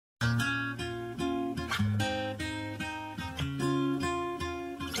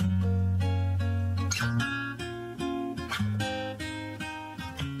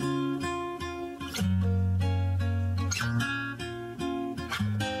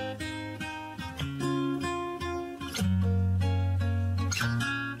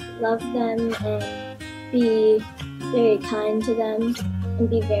love them and be very kind to them and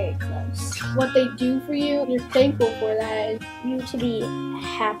be very close. What they do for you, you're thankful for that. You to be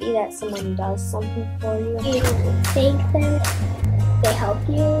happy that someone does something for you. You thank them, they help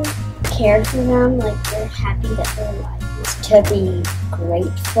you, care for them, like you're happy that they're alive. To be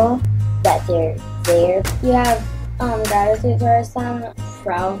grateful that they're there. You have gratitude towards them,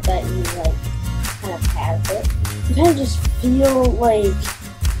 proud that you kind of have it. You kind of just feel like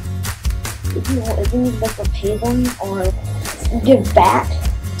if you repay them or give back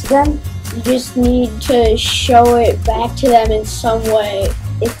to them, you just need to show it back to them in some way.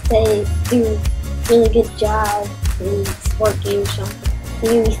 If they do a really good job in sport game or something,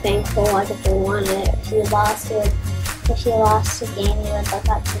 you'd be thankful, like if they won it. If you lost a game, you would look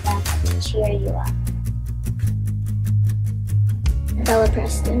up to them and cheer you up. Bella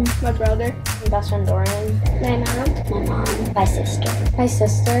Preston. My brother. my best friend Dorian, My mom. my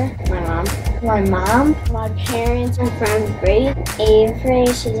sister, my mom, My parents. My friend Bree. Avery,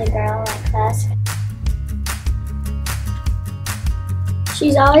 she's a girl in my class.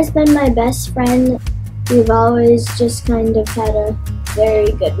 She's always been my best friend. We've always just kind of had a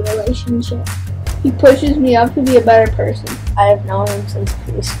very good relationship. He pushes me up to be a better person. I've known him since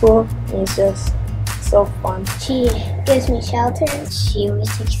preschool, and he's just so fun. She gives me shelter. She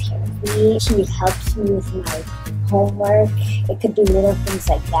always takes care of me. She helps me with my homework. It could be little things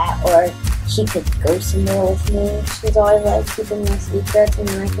like that, or she could go somewhere with me. She's always like keeping my secrets, and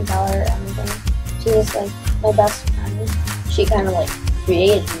then I can tell her everything. She's like my best friend. She kind of like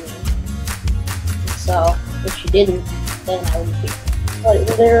created me. So if she didn't, then I would be.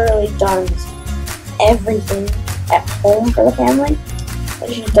 Like literally done everything at home for the family.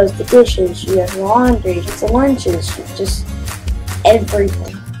 Like she does the dishes, she does laundry, she does the lunches, she just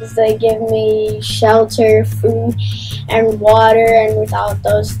everything. They give me shelter, food, and water, and without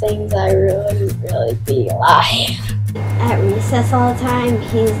those things, I really be alive. At recess all the time,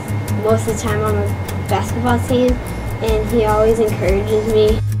 he's most of the time on the basketball team, and he always encourages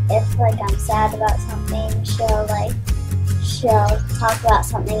me. If I'm sad about something, she'll talk about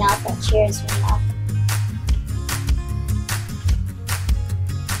something else that cheers me up.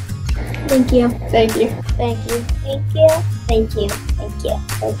 Thank you. Thank you. Thank you. Thank you. Thank you. Thank you.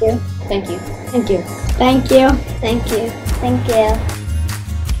 Thank you. Thank you. Thank you. Thank you. Thank you. Thank you.